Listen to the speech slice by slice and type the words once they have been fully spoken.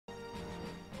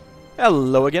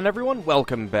Hello again, everyone.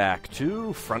 Welcome back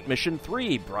to Front Mission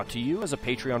 3, brought to you as a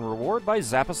Patreon reward by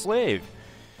Zappa Slave.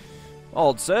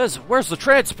 Ald says, "Where's the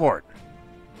transport?"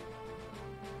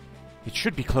 It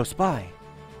should be close by.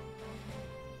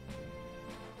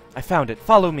 I found it.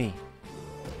 Follow me.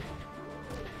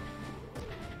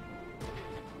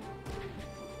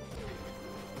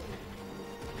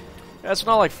 It's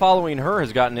not like following her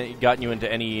has gotten you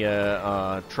into any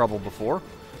trouble before.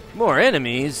 More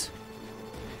enemies?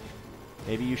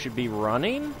 Maybe you should be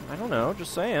running? I don't know,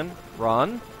 just saying.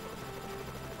 Run.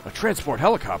 A transport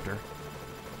helicopter?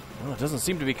 Well, it doesn't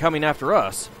seem to be coming after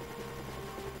us.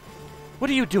 What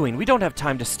are you doing? We don't have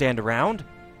time to stand around.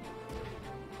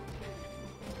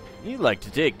 You like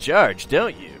to take charge,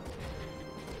 don't you?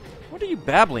 What are you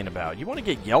babbling about? You want to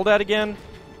get yelled at again?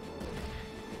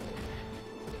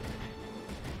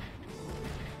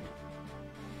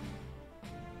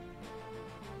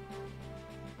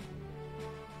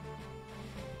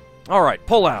 Alright,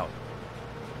 pull out.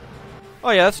 Oh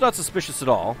yeah, that's not suspicious at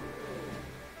all.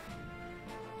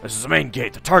 This is the main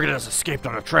gate. The target has escaped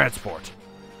on a transport.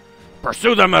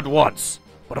 Pursue them at once,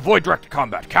 but avoid direct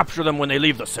combat. Capture them when they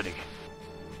leave the city.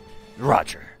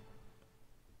 Roger.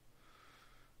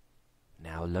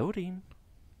 Now loading.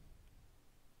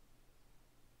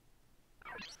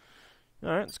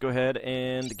 Alright, let's go ahead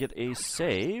and get a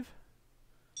save.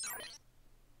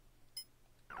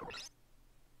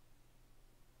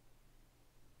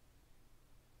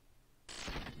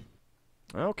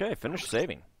 Okay, finish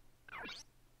saving.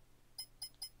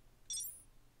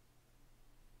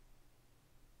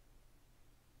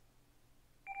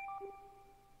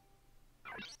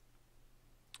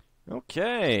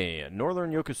 Okay,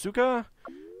 Northern Yokosuka.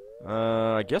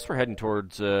 I guess we're heading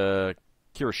towards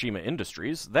Kirishima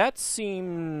Industries. That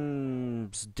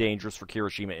seems dangerous for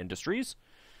Kirishima Industries.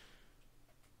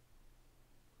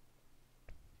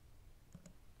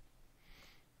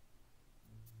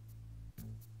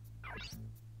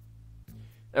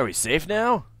 Are we safe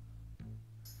now?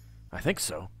 I think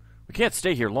so. We can't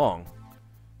stay here long.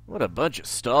 What a bunch of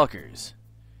stalkers.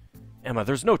 Emma,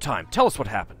 there's no time. Tell us what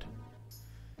happened.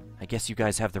 I guess you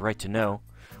guys have the right to know.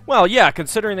 Well, yeah,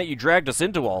 considering that you dragged us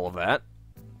into all of that.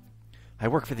 I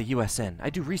work for the USN. I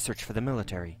do research for the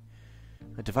military.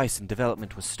 A device in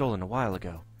development was stolen a while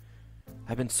ago.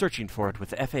 I've been searching for it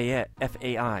with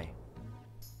FAI.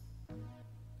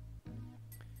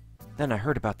 Then I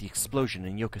heard about the explosion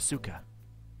in Yokosuka.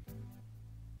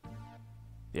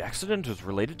 The accident was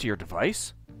related to your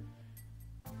device?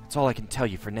 That's all I can tell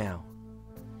you for now.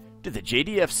 Did the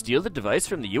JDF steal the device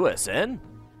from the USN?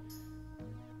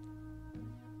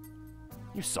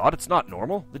 You saw it? It's not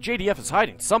normal. The JDF is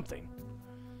hiding something.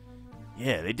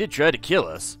 Yeah, they did try to kill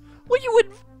us. Well, you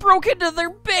had broke into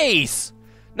their base!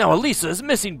 Now Elisa is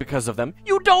missing because of them.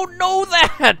 You don't know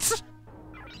that!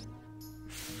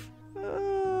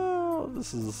 Oh,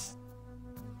 this is...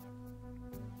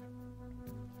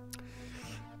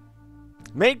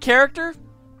 Main character,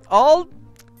 all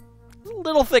a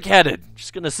little thick-headed.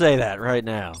 Just gonna say that right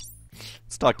now.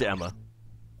 Let's talk to Emma.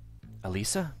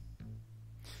 Elisa?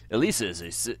 Elisa is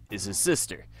his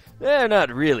sister. They're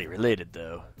not really related,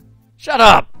 though. Shut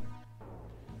up!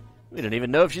 We don't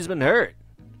even know if she's been hurt.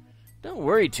 Don't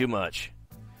worry too much.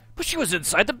 But she was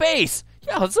inside the base!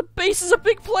 Yeah, the base is a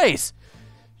big place!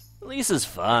 Elisa's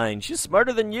fine. She's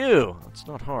smarter than you. It's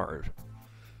not hard.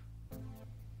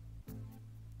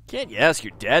 Can't you ask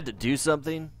your dad to do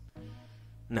something?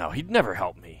 No, he'd never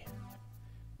help me.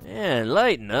 Man,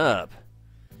 lighten up.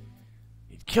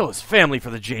 He'd kill his family for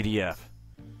the JDF.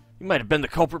 He might have been the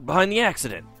culprit behind the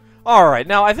accident. Alright,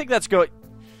 now I think that's going...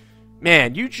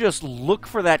 Man, you just look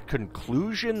for that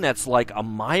conclusion that's like a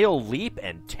mile leap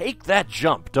and take that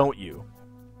jump, don't you?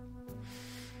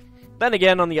 Then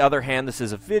again, on the other hand, this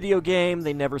is a video game.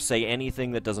 They never say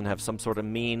anything that doesn't have some sort of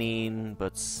meaning,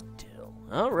 but still.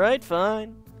 Alright,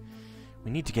 fine. We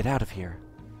need to get out of here.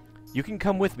 You can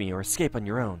come with me or escape on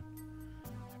your own.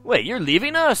 Wait, you're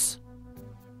leaving us?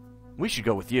 We should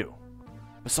go with you.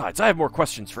 Besides, I have more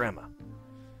questions for Emma.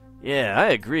 Yeah, I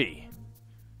agree.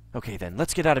 Okay then,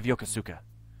 let's get out of Yokosuka.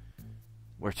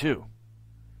 Where to?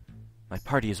 My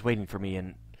party is waiting for me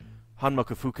in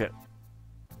Hanmokufuto,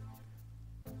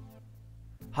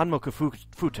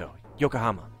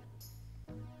 Yokohama.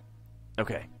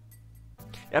 Okay.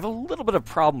 I have a little bit of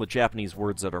problem with Japanese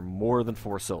words that are more than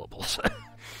 4 syllables.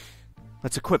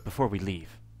 Let's equip before we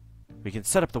leave. We can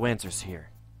set up the Wansers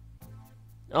here.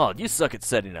 Oh, you suck at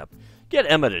setting up. Get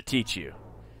Emma to teach you.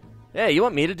 Hey, you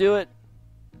want me to do it?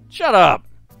 Shut up!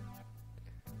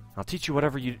 I'll teach you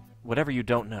whatever you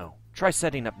don't know. Try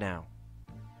setting up now.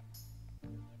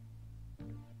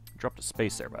 Dropped a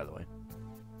space there, by the way.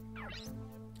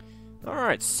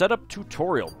 Alright, setup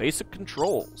tutorial, basic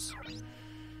controls.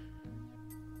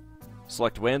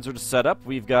 Select Wanzer to set up.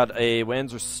 We've got a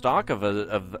Wanzer stock of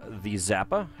the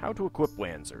Zappa. How to equip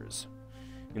Wanzers.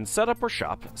 In setup or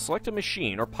shop, select a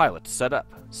machine or pilot to set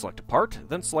up. Select a part,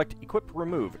 then select equip,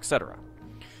 remove, etc.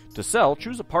 To sell,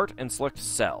 choose a part and select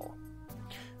sell.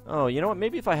 Oh, you know what?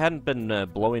 Maybe if I hadn't been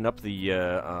blowing up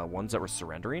the ones that were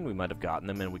surrendering, we might have gotten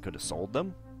them and we could have sold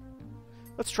them.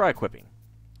 Let's try equipping.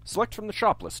 Select from the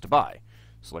shop list to buy.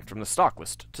 Select from the stock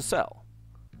list to sell.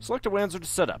 Select a Wanzer to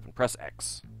set up and press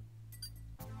X.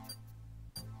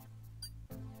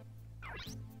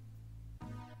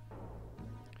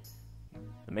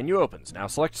 The menu opens. Now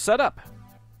select Setup.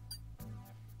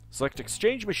 Select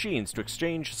Exchange Machines to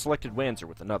exchange selected Wanzer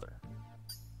with another.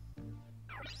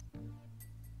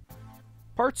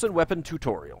 Parts and Weapon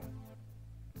Tutorial.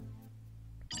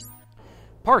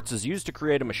 Parts is used to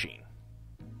create a machine.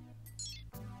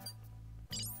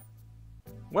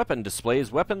 Weapon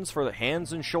displays weapons for the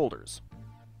hands and shoulders.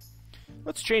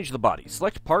 Let's change the body.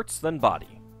 Select Parts, then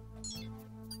Body.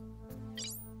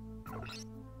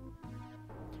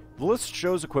 The list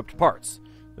shows equipped parts.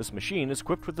 This machine is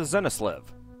equipped with the Zenislev.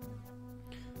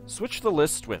 Switch the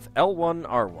list with L1,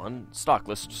 R1. Stock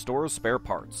list stores spare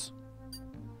parts.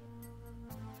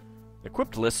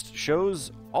 Equipped list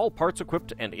shows all parts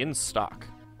equipped and in stock.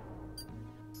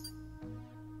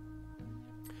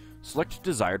 Select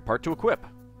desired part to equip.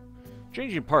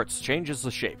 Changing parts changes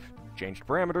the shape. Changed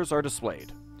parameters are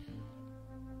displayed.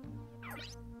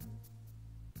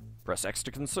 Press X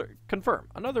to confirm.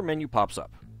 Another menu pops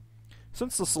up.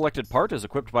 Since the selected part is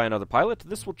equipped by another pilot,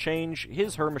 this will change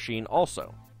his/her machine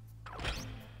also.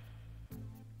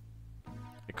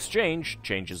 Exchange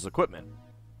changes equipment.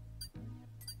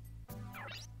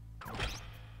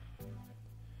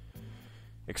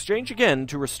 Exchange again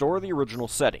to restore the original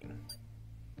setting.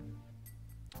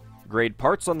 Grade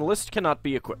parts on the list cannot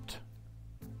be equipped.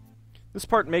 This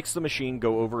part makes the machine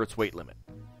go over its weight limit.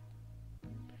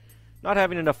 Not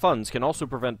having enough funds can also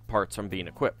prevent parts from being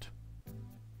equipped.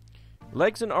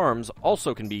 Legs and arms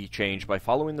also can be changed by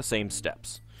following the same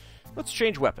steps. Let's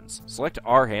change weapons. Select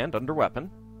R hand under weapon.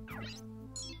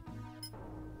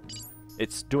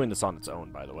 It's doing this on its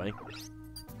own, by the way.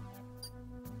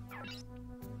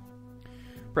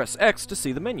 Press X to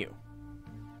see the menu.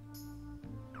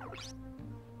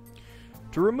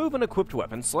 To remove an equipped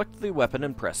weapon, select the weapon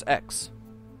and press X.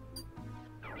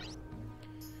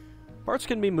 Parts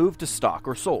can be moved to stock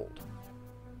or sold.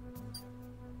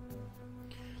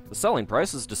 The selling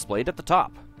price is displayed at the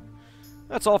top.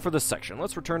 That's all for this section.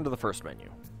 Let's return to the first menu.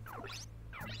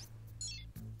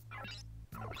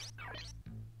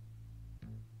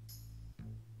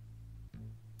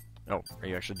 Oh, are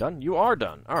you actually done? You are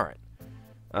done. Alright.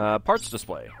 Parts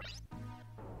display.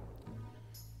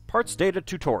 Parts data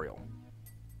tutorial.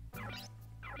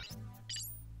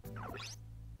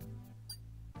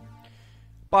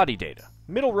 Body data.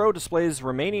 Middle row displays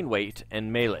remaining weight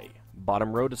and melee.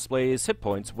 Bottom row displays hit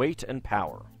points, weight, and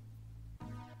power.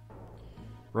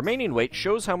 Remaining weight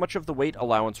shows how much of the weight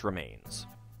allowance remains.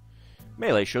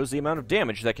 Melee shows the amount of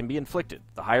damage that can be inflicted.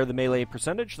 The higher the melee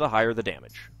percentage, the higher the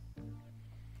damage.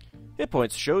 Hit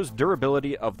points shows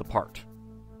durability of the part.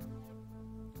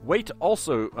 Weight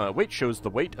shows the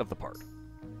weight of the part.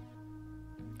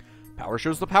 Power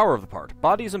shows the power of the part.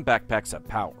 Bodies and backpacks have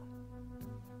power.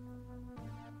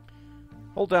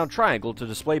 Hold down triangle to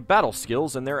display battle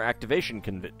skills and their activation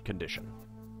condition.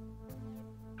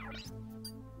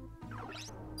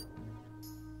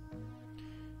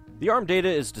 The arm data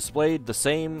is displayed the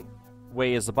same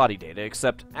way as the body data,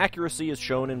 except accuracy is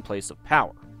shown in place of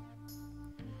power.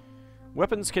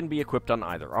 Weapons can be equipped on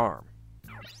either arm.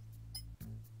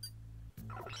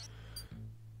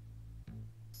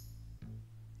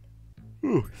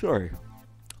 Ooh, sorry.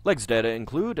 Legs data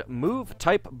include move,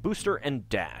 type, booster, and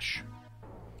dash.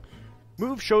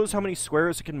 Move shows how many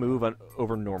squares it can move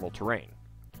over normal terrain.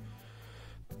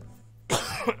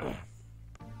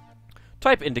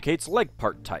 Type indicates leg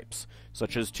part types,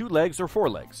 such as 2 legs or 4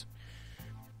 legs.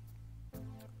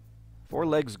 4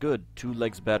 legs good, 2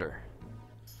 legs better.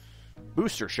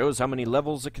 Booster shows how many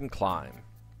levels it can climb.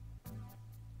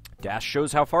 Dash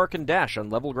shows how far it can dash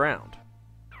on level ground.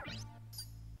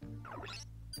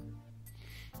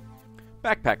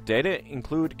 Backpack data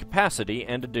include capacity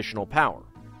and additional power.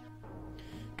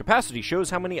 Capacity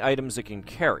shows how many items it can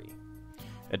carry.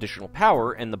 Additional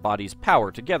power and the body's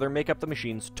power together make up the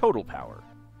machine's total power.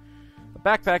 A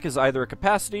backpack is either a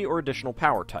capacity or additional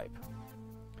power type.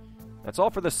 That's all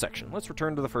for this section. Let's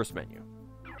return to the first menu.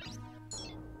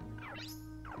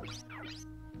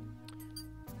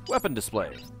 Weapon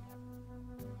display.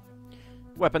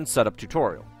 Weapon setup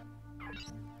tutorial.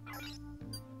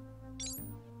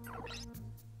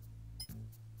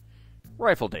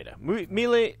 Rifle data.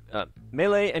 Melee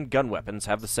and gun weapons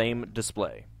have the same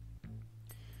display.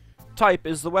 Type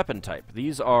is the weapon type.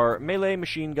 These are melee,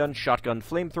 machine gun, shotgun,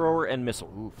 flamethrower, and missile.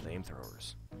 Ooh,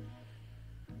 flamethrowers.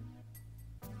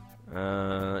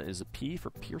 Is a P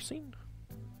for piercing?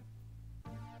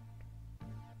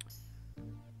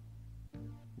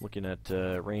 Looking at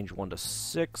range 1 to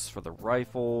 6 for the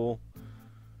rifle.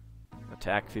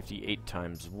 Attack 58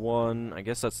 times 1. I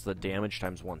guess that's the damage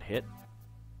times 1 hit.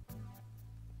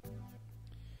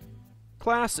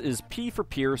 Class is P for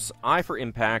pierce, I for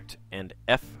impact, and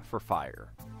F for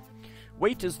fire.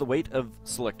 Weight is the weight of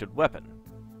selected weapon.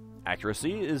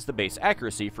 Accuracy is the base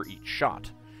accuracy for each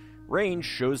shot. Range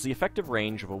shows the effective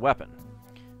range of a weapon.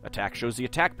 Attack shows the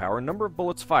attack power and number of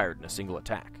bullets fired in a single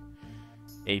attack.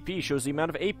 AP shows the amount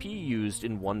of AP used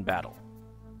in one battle.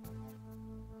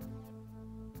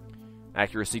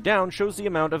 Accuracy down shows the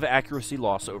amount of accuracy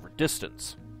loss over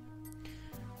distance.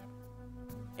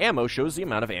 Ammo shows the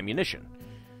amount of ammunition.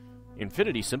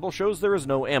 Infinity symbol shows there is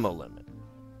no ammo limit.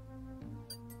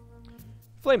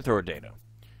 Flamethrower data.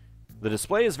 The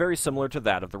display is very similar to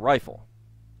that of the rifle.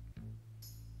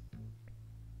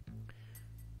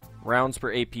 Rounds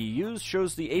per AP used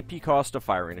shows the AP cost of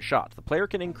firing a shot. The player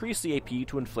can increase the AP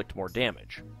to inflict more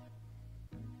damage.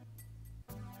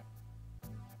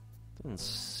 Doesn't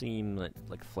seem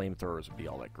like flamethrowers would be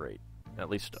all that great.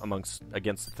 At least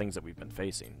against the things that we've been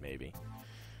facing, maybe.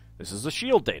 This is the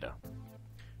shield data.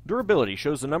 Durability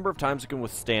shows the number of times it can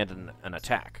withstand an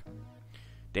attack.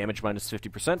 Damage minus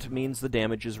 50% means the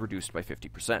damage is reduced by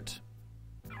 50%.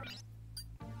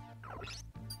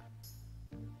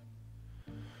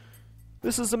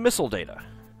 This is the missile data.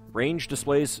 Range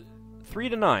displays 3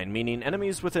 to 9, meaning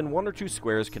enemies within 1 or 2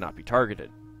 squares cannot be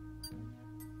targeted.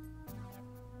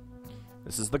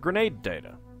 This is the grenade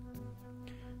data.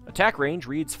 Attack range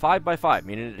reads 5 by 5,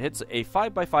 meaning it hits a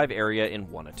 5 by 5 area in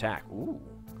one attack. Ooh.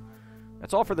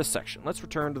 That's all for this section. Let's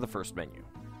return to the first menu.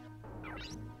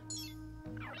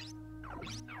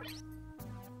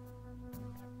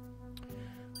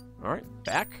 Alright,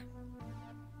 back.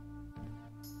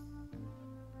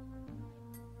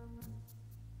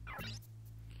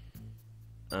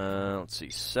 Let's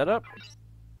see, setup.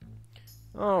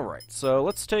 Alright, so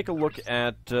let's take a look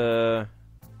at the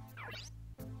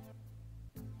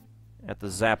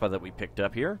Zappa that we picked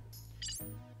up here.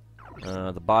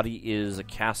 The body is a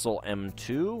Castle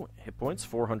M2. Hit points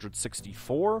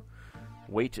 464.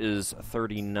 Weight is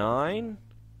 39.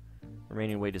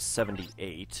 Remaining weight is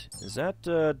 78. Is that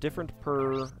different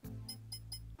per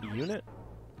unit?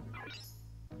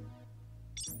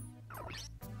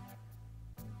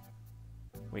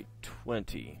 Weight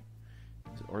 20.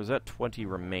 Or is that 20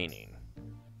 remaining?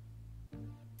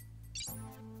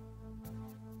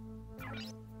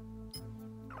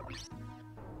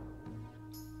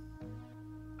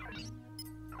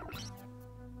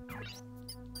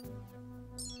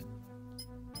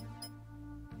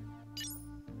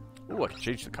 Ooh, I can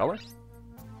change the color.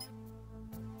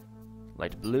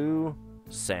 Light blue,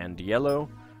 sand yellow,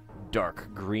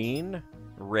 dark green,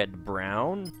 red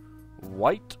brown,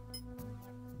 white,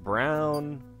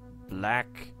 brown,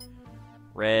 black,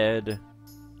 red,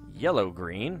 yellow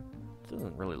green.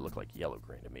 Doesn't really look like yellow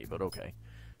green to me, but okay.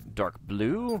 Dark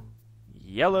blue,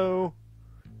 yellow,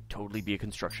 totally be a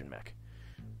construction mech.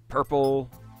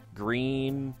 Purple,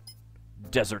 green,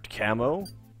 desert camo,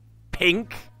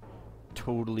 pink,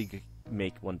 totally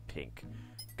make one pink.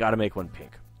 Gotta make one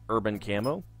pink. Urban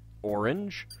camo,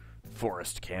 orange,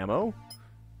 forest camo,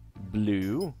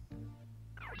 blue.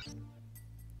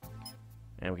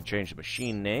 And we can change the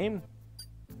machine name.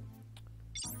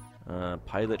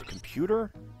 Pilot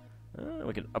computer.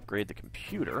 We can upgrade the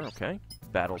computer, okay.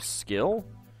 Battle skill.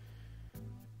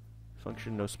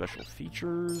 Function, no special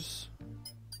features.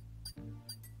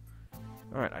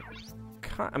 Alright,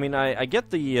 I get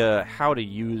the how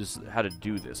to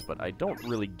do this, but I don't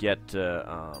really get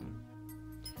I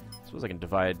suppose I can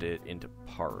divide it into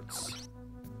parts.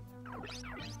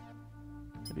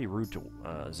 It'd be rude to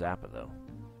Zappa though.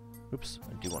 Oops,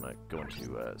 I do want to go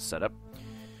into setup.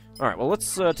 Alright, well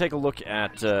let's take a look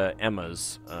at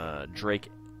Emma's Drake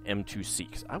M2C,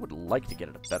 because I would like to get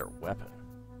it a better weapon.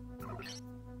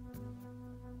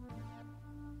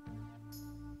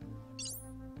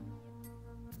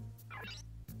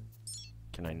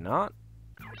 Can I not?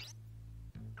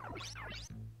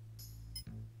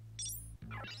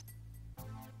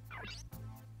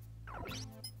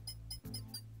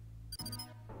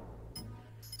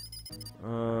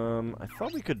 I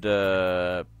thought we could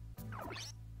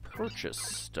purchase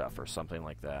stuff or something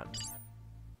like that.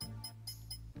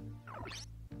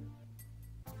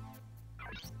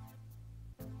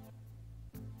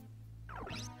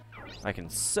 I can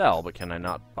sell, but can I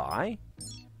not buy?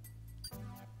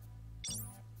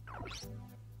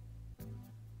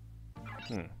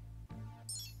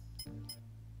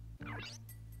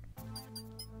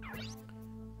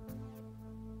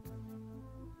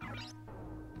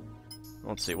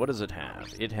 Let's see, what does it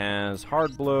have? It has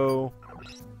hard blow,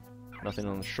 nothing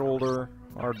on the shoulder,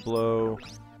 hard blow,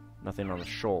 nothing on the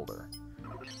shoulder.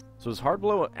 So is hard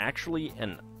blow actually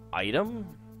an item?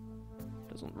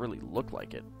 Doesn't really look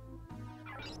like it.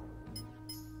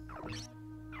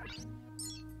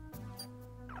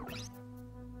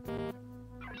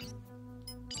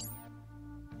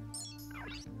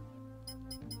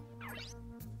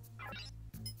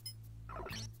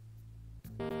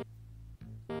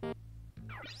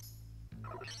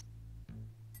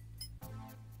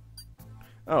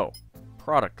 Oh,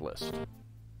 product list.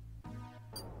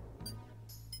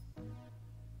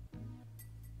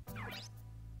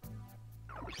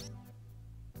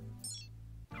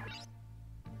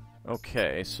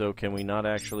 Okay, so can we not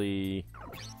actually...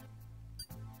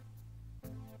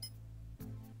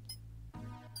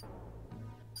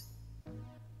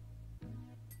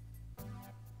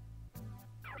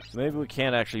 So maybe we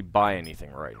can't actually buy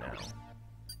anything right now.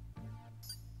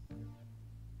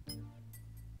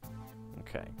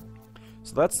 Okay.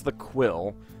 So that's the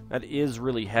quill. That is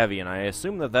really heavy, and I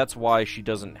assume that that's why she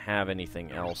doesn't have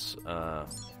anything else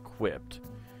equipped.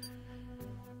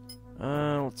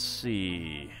 Let's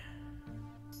see...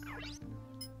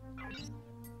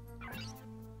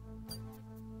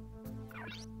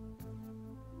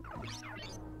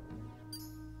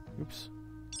 Oops.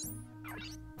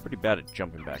 Pretty bad at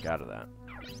jumping back out of that.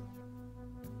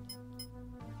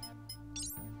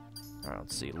 Alright,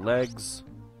 let's see. Legs.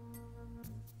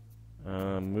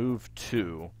 Move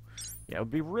 2. Yeah, it would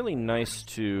be really nice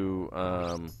to...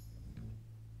 Alright,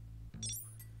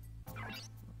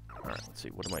 let's see.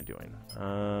 What am I doing?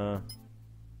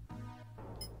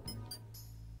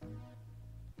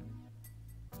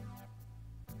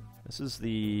 This is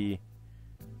the...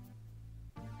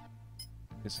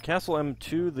 Is the Castle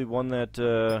M2 the one that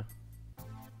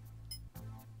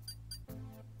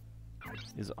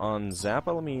is on Zappa?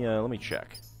 Let me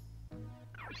check.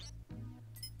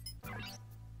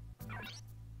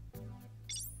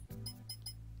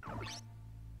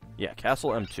 Yeah,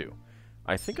 Castle M2.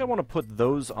 I think I want to put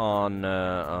those on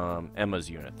Emma's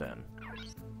unit then.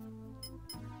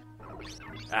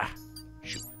 Ah,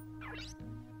 shoot.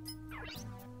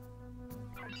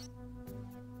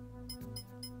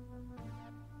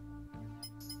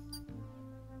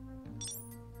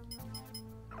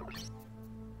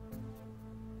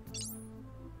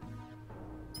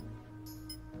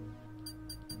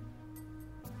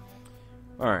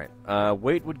 Alright,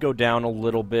 weight would go down a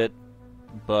little bit,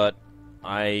 but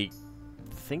I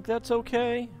think that's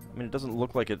okay. I mean, it doesn't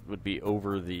look like it would be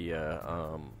over the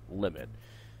limit.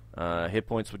 Hit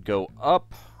points would go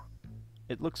up.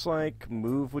 It looks like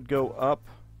move would go up.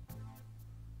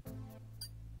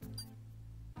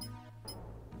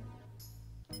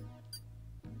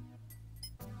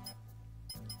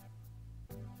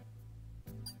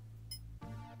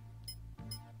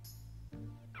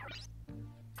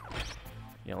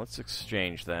 Yeah, let's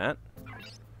exchange that.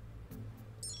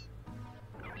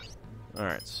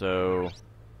 Alright, so...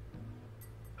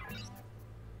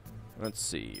 Let's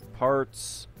see.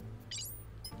 Parts.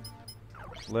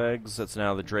 Legs. That's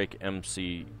now the Drake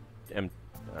M2C.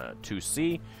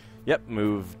 Yep,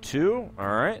 move 2.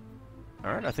 Alright.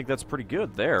 Alright, I think that's pretty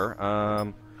good there.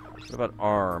 What about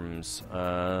arms?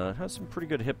 It has some pretty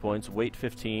good hit points. Weight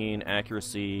 15,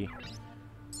 accuracy...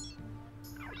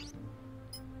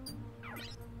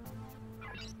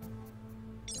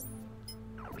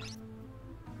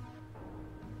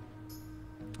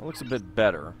 It looks a bit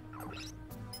better.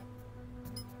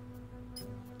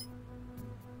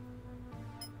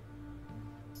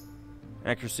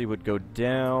 Accuracy would go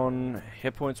down.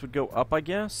 Hit points would go up, I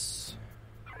guess?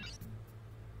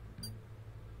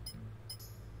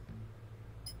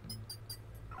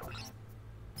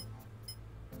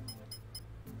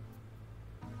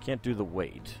 Can't do the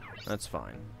weight. That's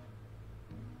fine.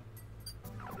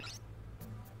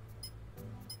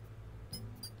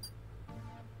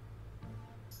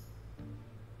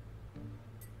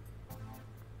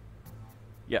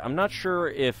 Yeah, I'm not sure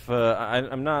if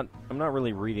I'm not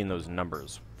really reading those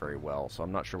numbers very well, so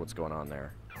I'm not sure what's going on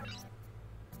there.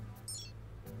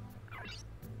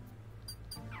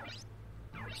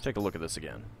 Let's take a look at this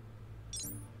again.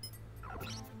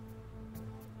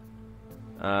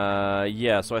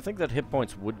 Yeah, so I think that hit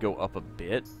points would go up a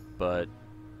bit, but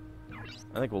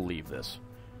I think we'll leave this.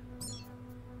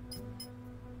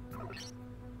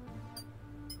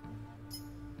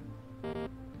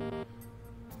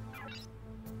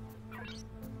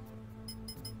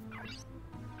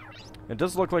 It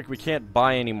does look like we can't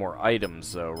buy any more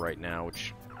items, though, right now,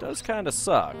 which does kind of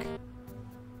suck.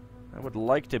 I would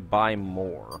like to buy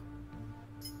more.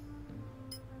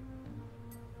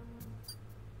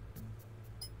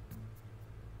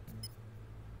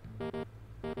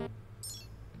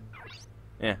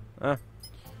 Yeah,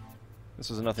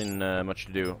 this is nothing much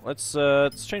to do. Let's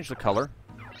change the color.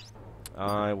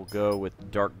 I will go with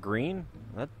dark green.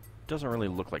 That doesn't really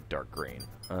look like dark green.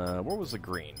 What was the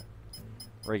green?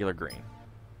 Regular green.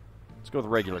 Let's go with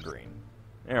regular green.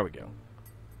 There we go.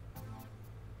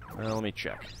 Let me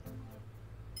check.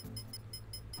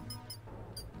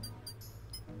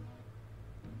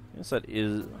 I guess that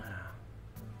is...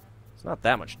 It's not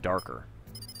that much darker.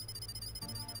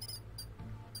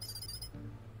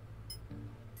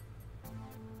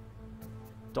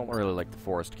 Don't really like the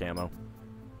forest camo.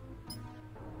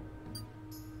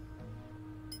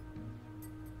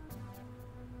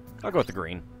 I'll go with the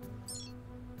green.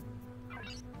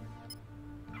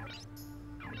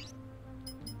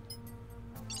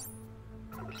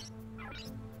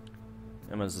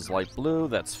 Emma's is light blue,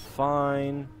 that's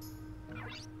fine.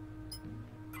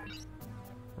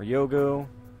 Ryogo,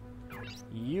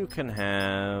 you can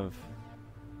have...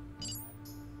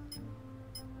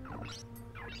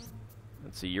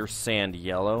 Let's see, you're sand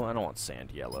yellow. I don't want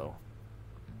sand yellow.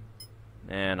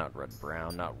 Nah, not red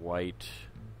brown, not white.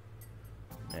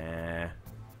 Nah.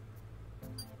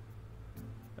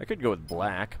 I could go with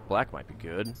black. Black might be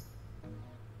good.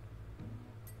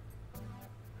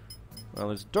 Well,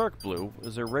 there's dark blue.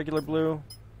 Is there regular blue?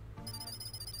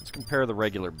 Let's compare the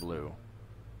regular blue.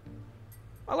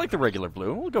 I like the regular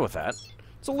blue. We'll go with that.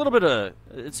 It's a little bit of...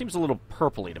 It seems a little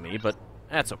purpley to me, but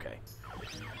that's okay.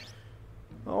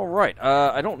 Alright,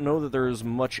 I don't know that there's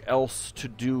much else to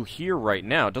do here right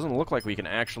now. It doesn't look like we can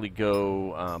actually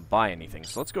go buy anything.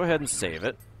 So let's go ahead and save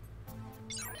it.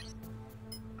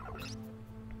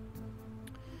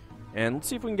 And let's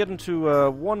see if we can get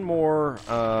into one more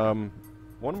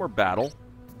battle.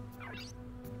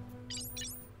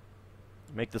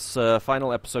 Make this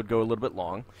final episode go a little bit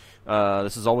long.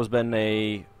 This has always been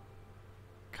a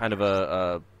kind of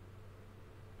a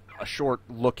short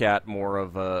look at more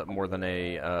than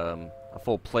a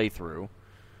full playthrough.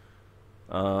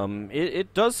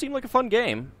 It does seem like a fun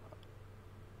game.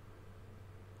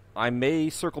 I may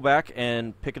circle back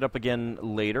and pick it up again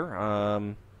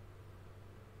later.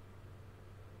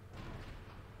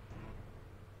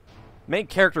 Main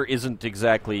character isn't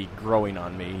exactly growing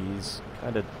on me. He's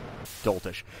kind of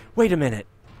doltish. Wait a minute.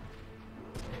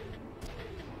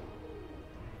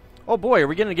 Oh boy, are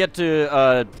we gonna get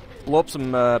to blow up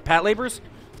some pat labors?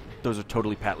 Those are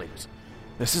totally pat labors.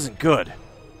 This isn't good.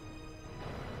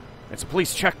 It's a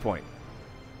police checkpoint.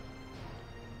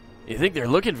 You think they're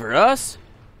looking for us?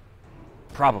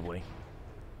 Probably.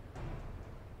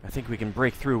 I think we can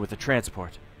break through with the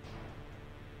transport.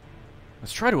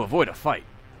 Let's try to avoid a fight.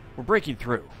 We're breaking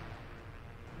through.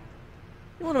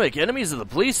 You want to make enemies of the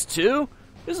police, too?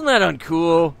 Isn't that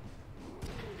uncool?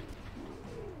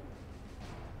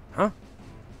 Huh?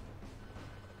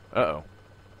 Uh-oh.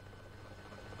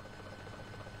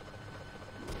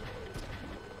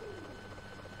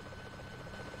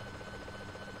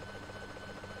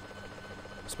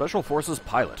 Special Forces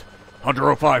pilot.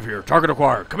 Hunter 05 here. Target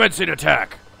acquired. Commencing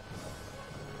attack.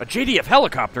 A JDF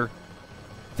helicopter?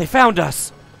 They found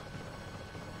us.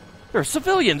 They're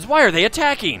civilians. Why are they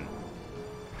attacking?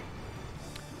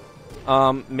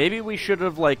 Maybe we should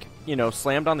have, like, you know,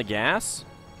 slammed on the gas?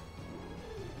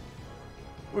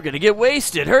 We're gonna get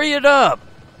wasted. Hurry it up.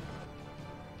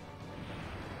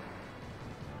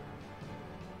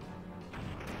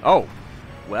 Oh.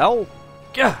 Well.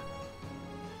 Gah.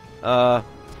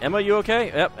 Emma, you okay?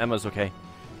 Yep, Emma's okay.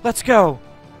 Let's go.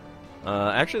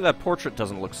 Actually, that portrait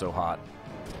doesn't look so hot.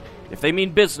 If they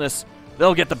mean business,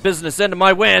 they'll get the business end of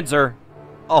my Wanzer.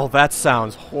 Oh, that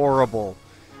sounds horrible.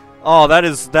 Oh, that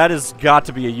is got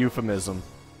to be a euphemism.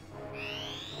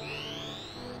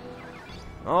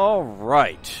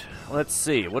 Alright. Let's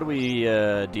see. What are we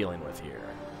dealing with here?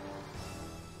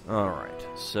 Alright.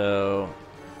 So...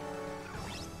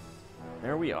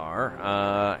 there we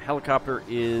are. Helicopter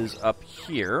is up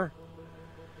here.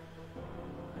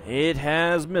 It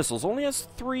has missiles. Only has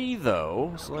 3,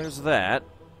 though. So there's that.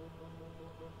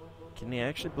 Can he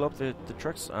actually blow up the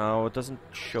trucks? Oh, it doesn't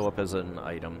show up as an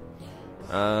item.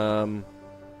 I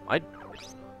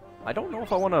don't know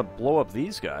if I want to blow up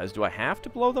these guys. Do I have to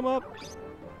blow them up?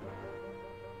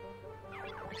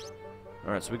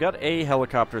 Alright, so we got a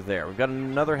helicopter there. We've got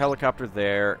another helicopter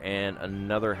there, and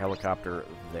another helicopter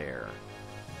there.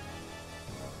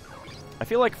 I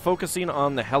feel like focusing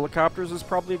on the helicopters is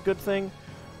probably a good thing.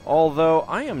 Although,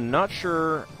 I am not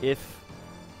sure if...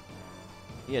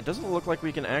 Yeah, it doesn't look like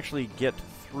we can actually get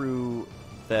through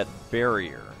that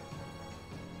barrier.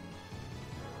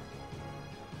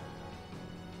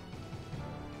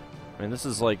 I mean, this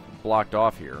is, like, blocked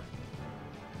off here.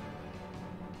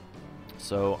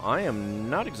 So, I am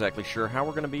not exactly sure how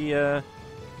we're going to be,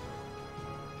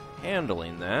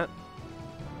 handling that.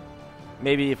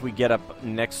 Maybe if we get up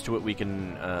next to it, we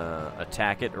can,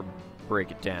 attack it or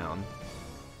break it down.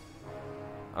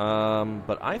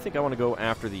 But I think I want to go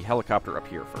after the helicopter up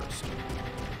here first.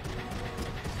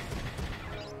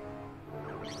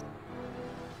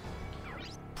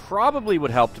 Probably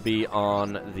would help to be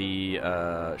on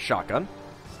the shotgun.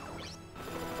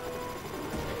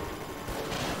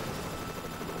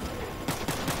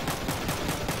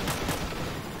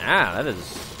 Ah, that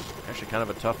is actually kind of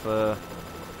a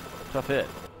tough hit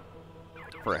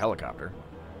for a helicopter.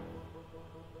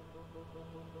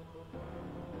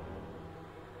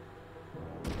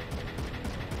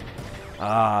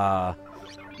 Ah,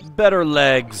 better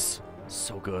legs.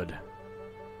 So good.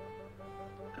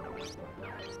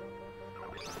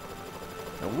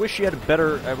 I wish he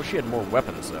had more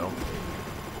weapons, though.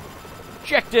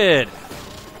 Ejected!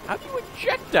 How do you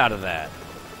eject out of that?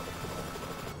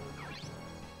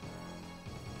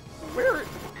 Where?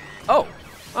 Oh!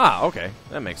 Ah, okay.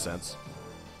 That makes sense.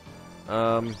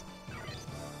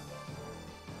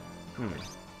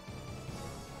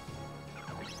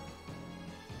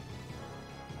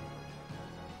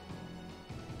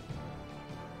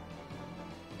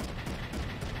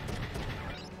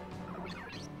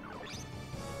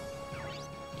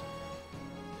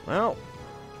 Well,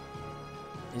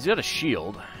 he's got a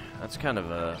shield. That's kind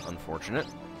of unfortunate.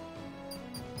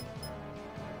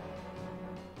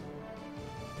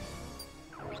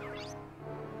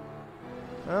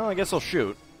 Well, I guess I'll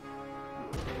shoot.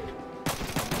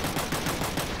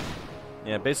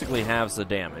 Yeah, it basically halves the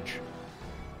damage.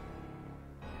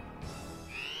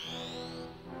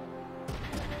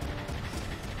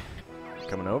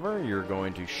 Coming over, you're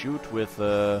going to shoot with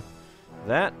that.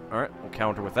 Alright, we'll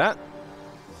counter with that.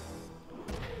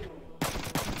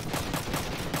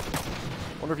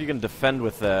 Wonder if you can defend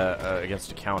with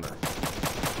against a counter.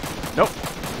 Nope.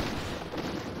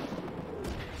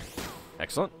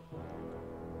 Excellent.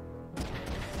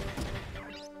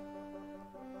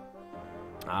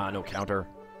 Ah, no counter.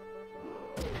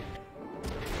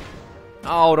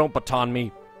 Oh, don't baton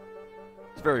me.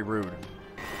 It's very rude.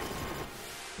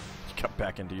 Cut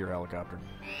back into your helicopter.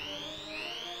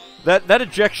 That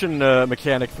ejection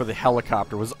mechanic for the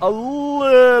helicopter was a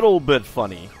little bit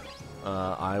funny.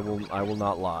 I will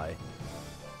not lie.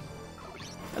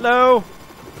 Hello.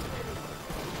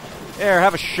 There,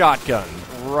 have a shotgun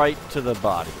right to the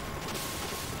body.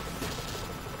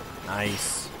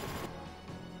 Nice.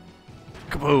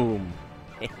 Kaboom.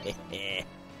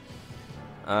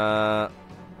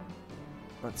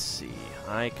 Let's see.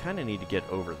 I kind of need to get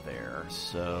over there,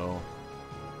 so...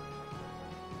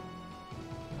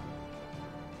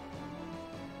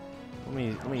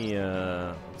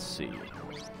 let's see.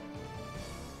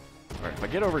 Alright, if I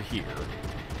get over here...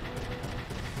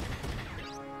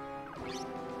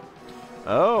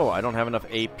 Oh, I don't have enough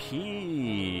AP.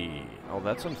 Oh,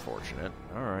 that's unfortunate.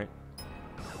 Alright.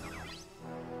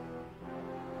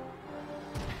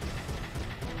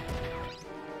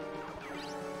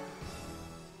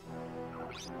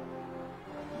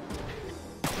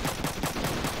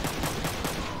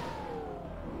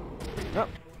 Oh,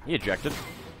 he ejected.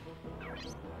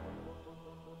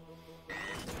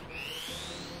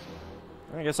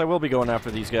 I guess I will be going after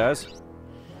these guys.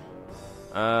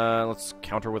 Let's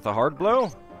counter with a hard blow.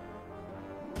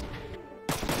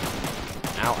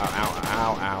 Ow, ow, ow,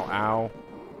 ow, ow, ow.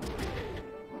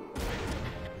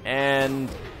 And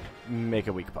make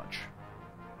a weak punch.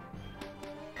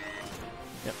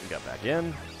 Yep, we got back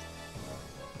in.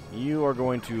 You are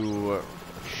going to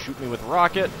shoot me with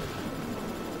rocket.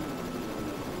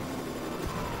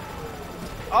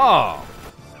 Oh!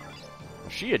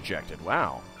 She ejected,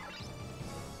 wow.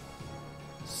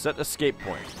 Set escape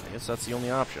point. I guess that's the only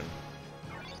option.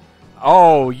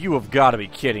 Oh, you have got to be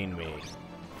kidding me.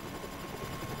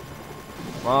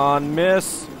 Come on,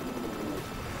 miss.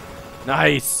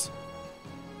 Nice.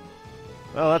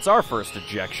 Well, that's our first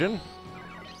ejection.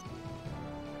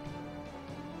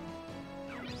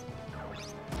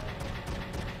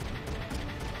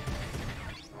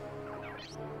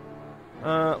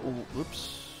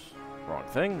 Oops. Wrong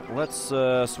thing. Let's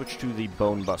switch to the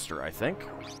Bone Buster, I think.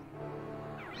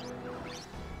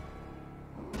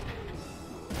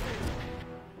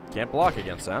 Can't block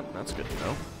against that. That's good to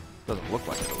know. Doesn't look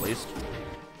like it, at least.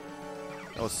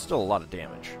 That was still a lot of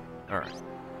damage. Alright.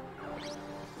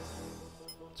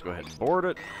 Let's go ahead and board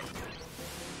it.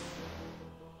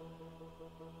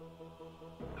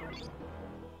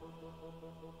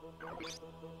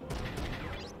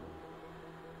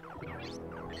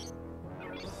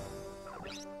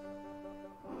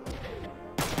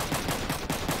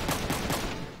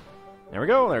 There we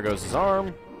go. There goes his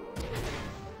arm.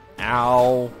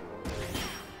 Ow.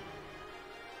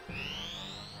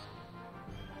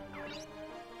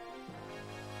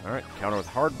 Alright, counter with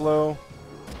hard blow.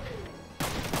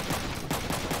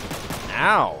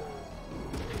 Ow.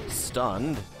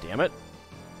 Stunned. Damn it.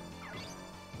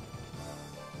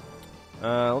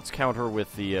 Let's counter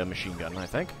with the machine gun, I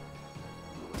think.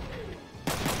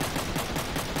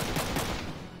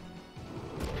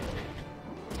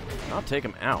 Not take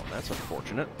him out. That's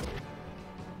unfortunate.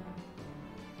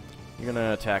 You're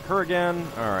gonna attack her again.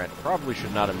 Alright, probably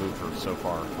should not have moved her so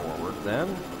far forward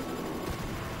then.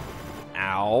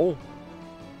 Ow.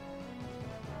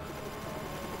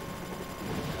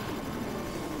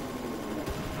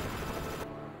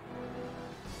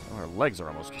 Oh, her legs are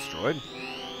almost destroyed.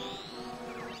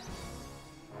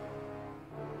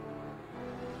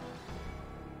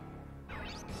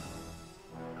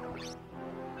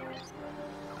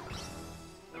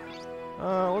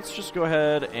 Let's just go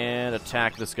ahead and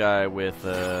attack this guy with,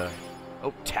 oh,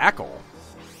 tackle.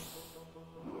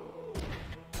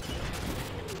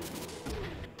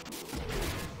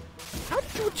 How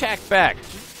did you attack back?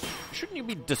 Shouldn't you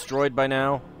be destroyed by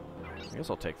now? I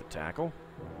guess I'll take the tackle.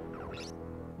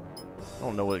 I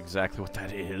don't know exactly what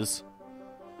that is.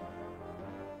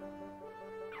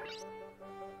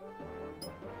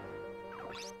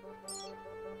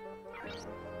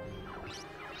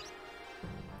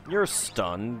 You're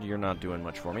stunned. You're not doing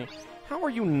much for me. How are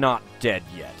you not dead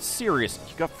yet? Seriously,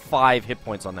 you got 5 hit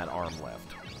points on that arm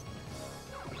left.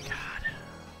 God.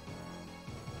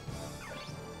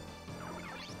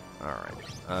 Alright.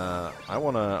 I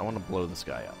wanna blow this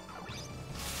guy up.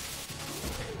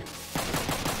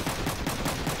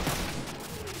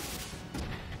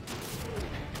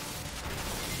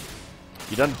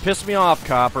 You done pissed me off,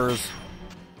 coppers.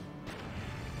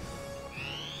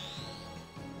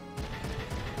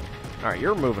 Alright,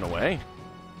 you're moving away.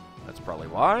 That's probably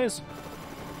wise.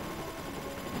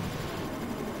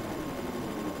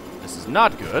 This is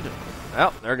not good.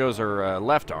 Well, there goes her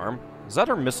left arm. Is that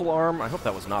her missile arm? I hope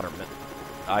that was not her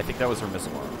I think that was her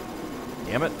missile arm.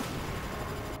 Damn it.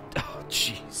 Oh,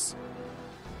 jeez.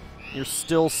 You're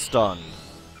still stunned.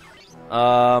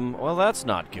 Well, that's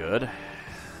not good.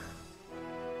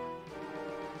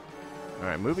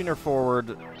 Alright, moving her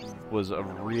forward was a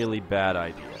really bad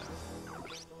idea.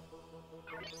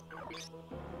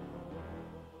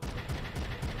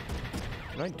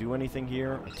 Can I do anything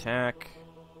here? Attack.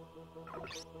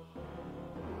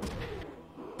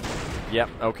 Yep,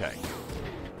 okay.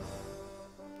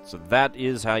 So that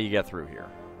is how you get through here.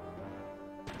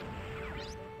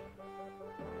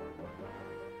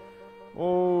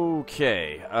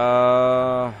 Okay,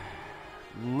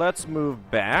 let's move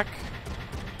back.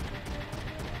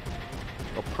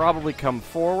 They'll probably come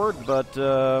forward, but,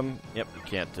 yep, you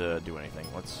can't do anything.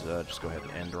 Let's just go ahead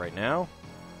and end right now.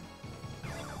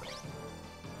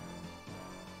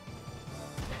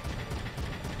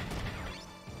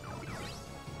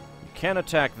 Can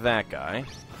attack that guy.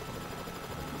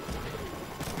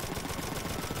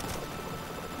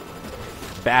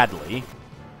 Badly.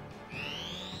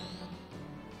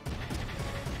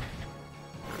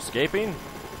 You're escaping.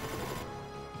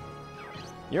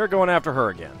 You're going after her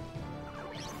again.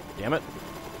 Damn it.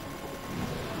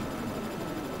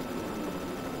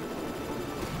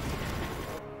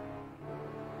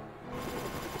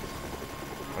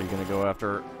 Are you going to go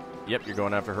after... Yep, you're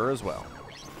going after her as well.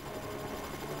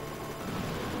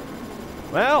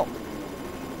 Well,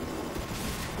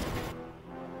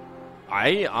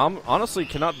 I honestly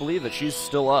cannot believe that she's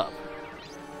still up.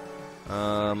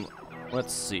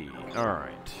 Let's see. All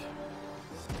right.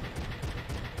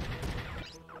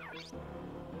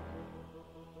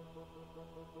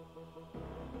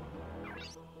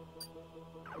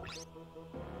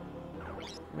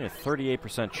 Only a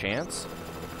 38% chance?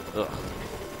 Ugh.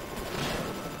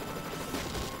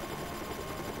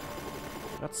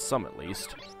 That's some at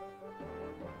least.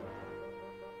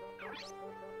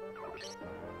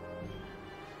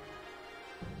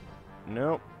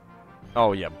 Nope.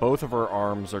 Oh, yeah, both of her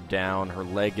arms are down. Her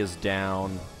leg is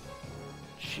down.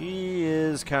 She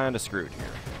is kind of screwed here.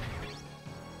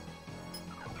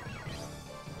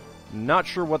 Not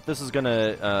sure what this is going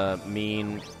to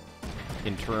mean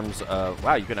in terms of...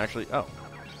 Wow, you can actually... Oh.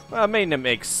 Well, it may not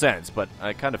make sense, but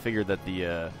I kind of figured that the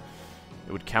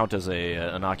it would count as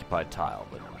an occupied tile.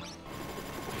 But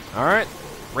all right.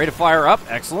 Rate of fire up.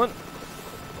 Excellent.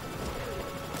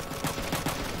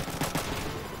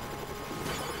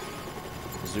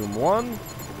 Zoom 1.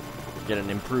 Get an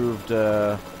improved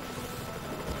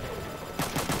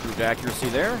accuracy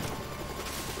there.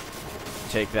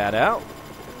 Take that out.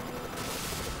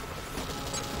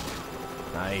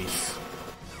 Nice.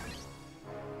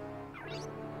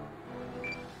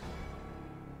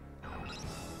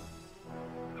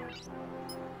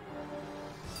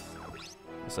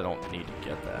 Guess I don't need to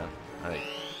get that. I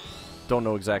don't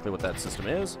know exactly what that system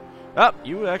is. Ah,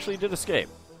 you actually did escape.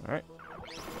 Alright.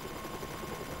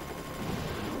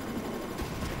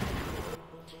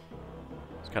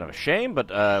 It's kind of a shame, but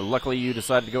luckily you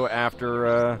decided to go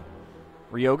after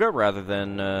Ryoga rather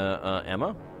than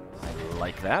Emma. I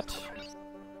like that.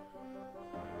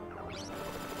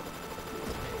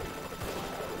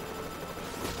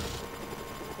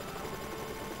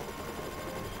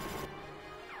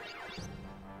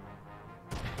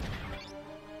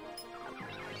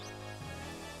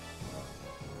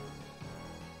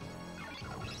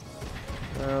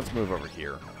 Let's move over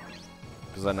here,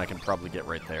 because then I can probably get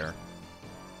right there.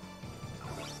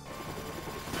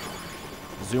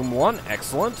 Zoom 1,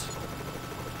 excellent.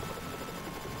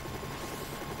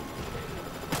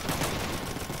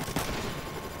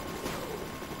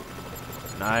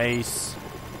 Nice.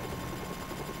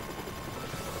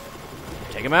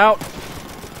 Take him out.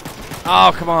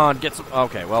 Oh, come on, get some...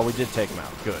 Okay, well, we did take him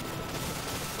out. Good.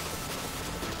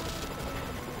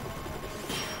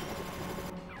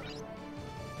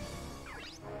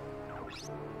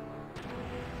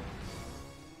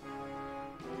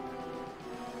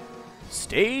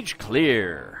 Stage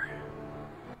clear.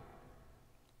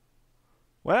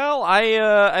 Well,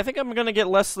 I think I'm gonna get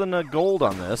less than a gold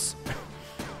on this.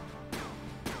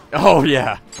 Oh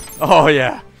yeah, oh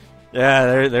yeah,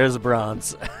 yeah. There's a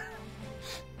bronze.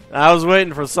 I was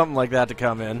waiting for something like that to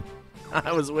come in.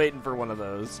 I was waiting for one of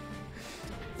those.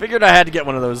 Figured I had to get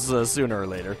one of those sooner or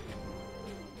later.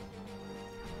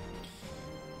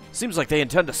 Seems like they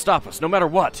intend to stop us, no matter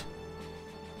what.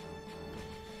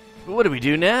 But what do we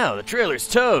do now? The trailer's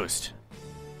toast.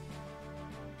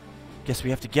 Guess we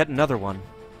have to get another one.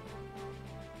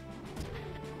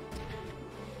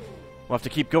 We'll have to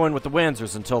keep going with the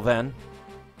Wanzers until then.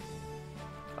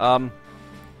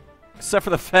 Except for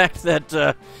the fact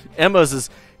that Emma's is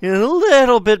a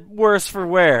little bit worse for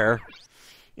wear.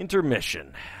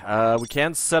 Intermission. We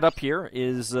can set up here.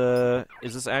 Is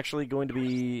this actually going to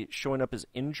be showing up as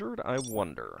injured? I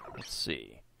wonder. Let's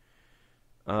see.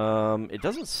 It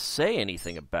doesn't say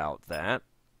anything about that.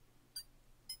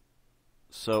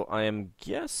 So I am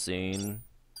guessing...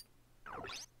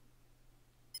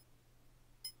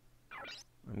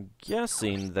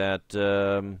 that,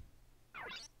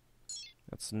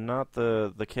 that's not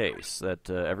the case. That,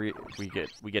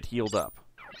 we get healed up.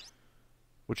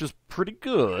 Which is pretty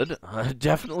good.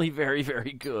 Definitely very,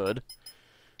 very good.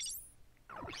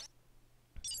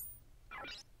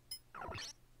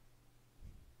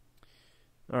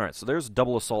 Alright, so there's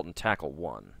double assault and tackle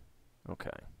 1. Okay.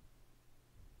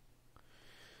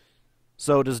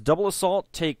 So does double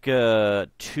assault take 2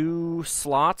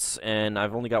 slots, and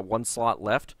I've only got 1 slot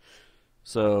left?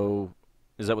 So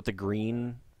is that what the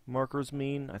green markers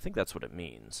mean? I think that's what it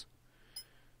means.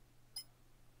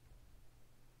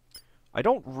 I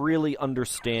don't really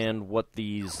understand what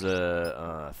these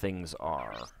things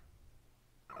are.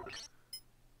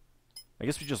 I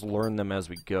guess we just learn them as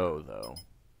we go, though.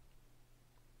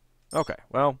 Okay,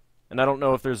 well, and I don't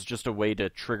know if there's just a way to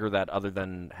trigger that other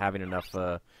than having enough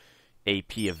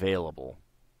AP available.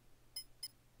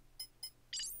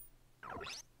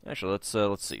 Actually, let's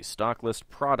see. Stock list,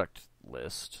 product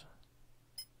list,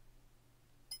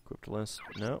 equipped list.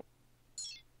 No.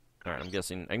 All right, I'm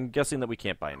guessing that we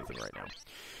can't buy anything right now.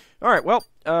 All right, well,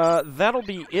 that'll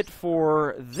be it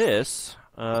for this.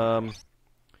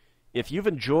 If you've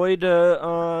enjoyed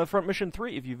Front Mission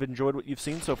 3, if you've enjoyed what you've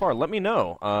seen so far, let me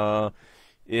know.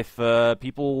 If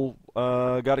people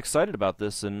got excited about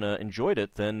this and enjoyed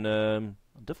it, then I'll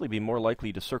definitely be more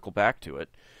likely to circle back to it.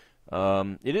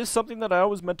 It is something that I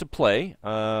always meant to play.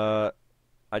 I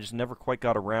just never quite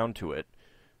got around to it.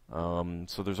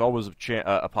 So there's always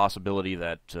a possibility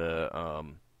that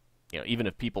even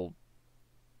if people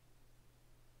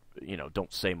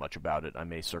don't say much about it, I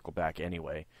may circle back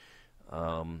anyway.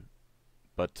 Once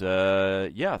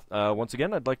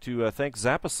again, I'd like to thank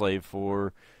Zappaslave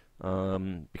for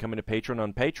becoming a patron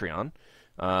on Patreon.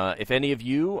 If any of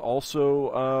you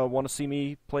also want to see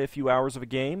me play a few hours of a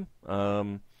game,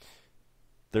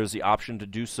 there's the option to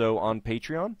do so on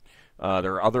Patreon.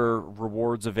 There are other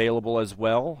rewards available as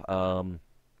well.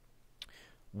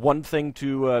 One thing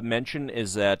to mention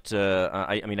is that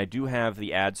I mean, I do have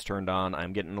the ads turned on.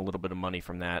 I'm getting a little bit of money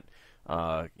from that.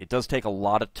 It does take a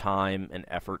lot of time and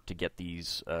effort to get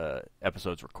these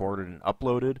episodes recorded and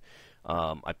uploaded.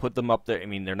 I put them up there. I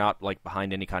mean, they're not like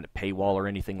behind any kind of paywall or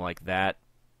anything like that.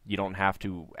 You don't have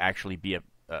to actually be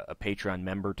a Patreon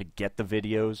member to get the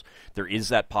videos. There is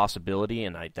that possibility,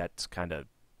 and that's kind of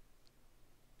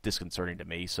disconcerting to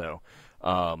me. So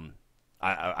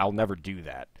I'll never do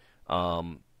that.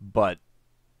 But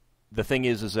the thing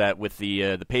is that with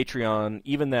the Patreon,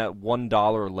 even that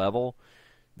 $1 level,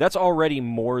 that's already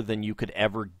more than you could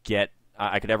ever get.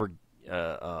 I could ever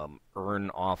earn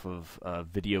off of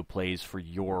video plays for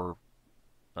your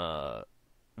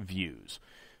views.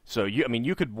 So I mean,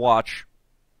 you could watch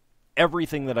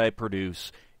everything that I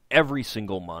produce every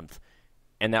single month,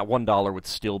 and that $1 would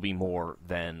still be more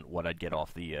than what I'd get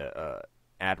off the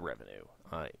ad revenue.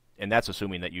 And that's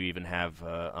assuming that you even have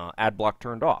ad block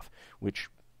turned off, which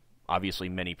obviously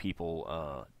many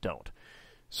people don't.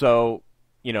 So,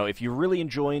 you know, if you're really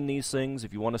enjoying these things,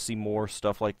 if you want to see more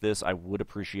stuff like this, I would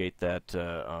appreciate that,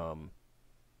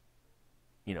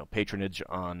 you know, patronage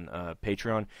on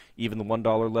Patreon, even the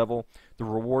 $1 level. The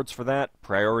rewards for that,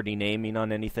 priority naming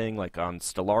on anything, like on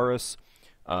Stellaris.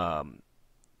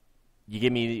 You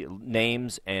give me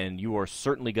names, and you are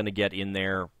certainly going to get in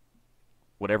there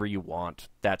whatever you want,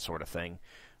 that sort of thing.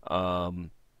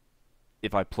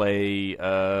 If I play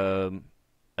an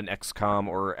XCOM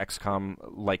or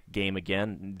XCOM-like game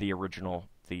again, the original,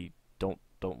 don't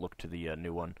look to the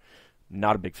new one.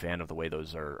 Not a big fan of the way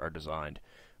those are designed.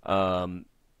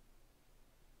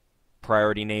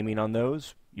 Priority naming on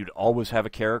those, you'd always have a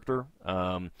character.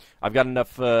 I've got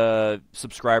enough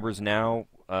subscribers now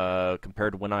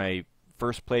compared to when I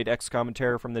first played XCOM and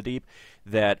Terror from the Deep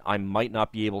that I might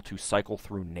not be able to cycle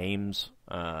through names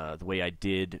the way I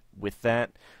did with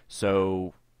that.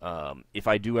 So if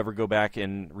I do ever go back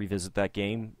and revisit that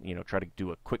game, you know, try to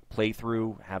do a quick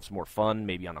playthrough, have some more fun,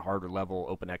 maybe on a harder level,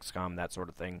 open XCOM, that sort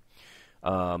of thing.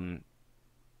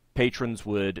 Patrons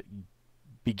would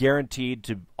be guaranteed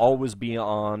to always be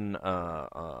on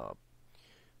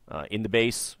in the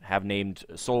base, have named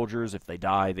soldiers. If they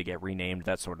die, they get renamed,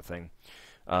 that sort of thing.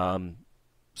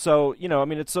 So, you know, I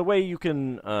mean, it's a way you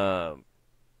can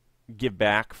give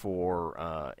back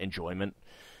for enjoyment.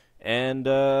 And,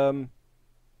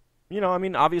 you know, I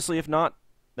mean, obviously, if not,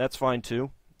 that's fine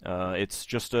too. It's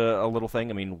just a little thing.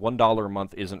 I mean, $1 a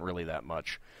month isn't really that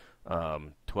much.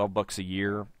 $12 a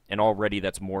year, and already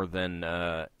that's more than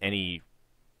any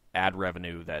ad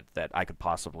revenue that I could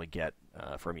possibly get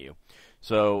from you.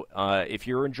 So if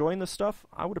you're enjoying this stuff,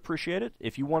 I would appreciate it.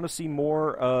 If you want to see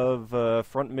more of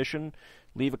Front Mission,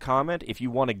 leave a comment. If you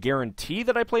want to guarantee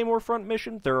that I play more Front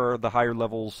Mission, there are the higher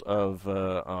levels of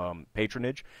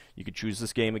patronage. You can choose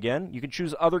this game again. You can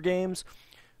choose other games.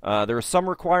 There are some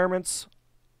requirements,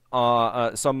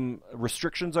 some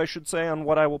restrictions, I should say, on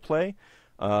what I will play.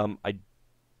 I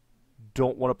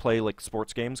don't want to play like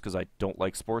sports games because I don't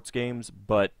like sports games,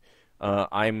 but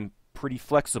I'm pretty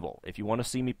flexible. If you want to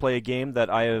see me play a game that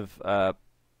I have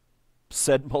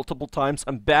said multiple times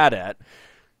I'm bad at,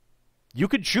 you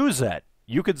could choose that.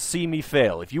 You could see me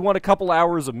fail. If you want a couple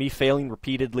hours of me failing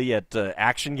repeatedly at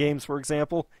action games, for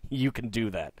example, you can do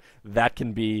that. That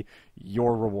can be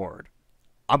your reward.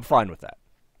 I'm fine with that.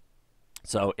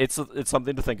 So it's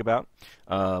something to think about.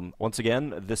 Once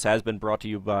again, this has been brought to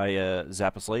you by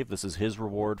Zappaslave. This is his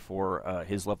reward for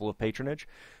his level of patronage.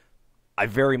 I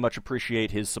very much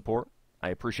appreciate his support. I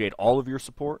appreciate all of your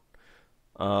support.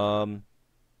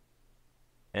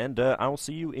 And I will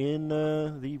see you in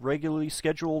the regularly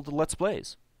scheduled Let's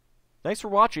Plays. Thanks for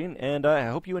watching, and I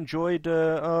hope you enjoyed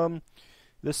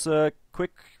this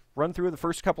quick run-through of the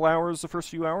first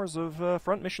few hours of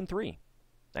Front Mission 3.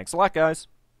 Thanks a lot, guys.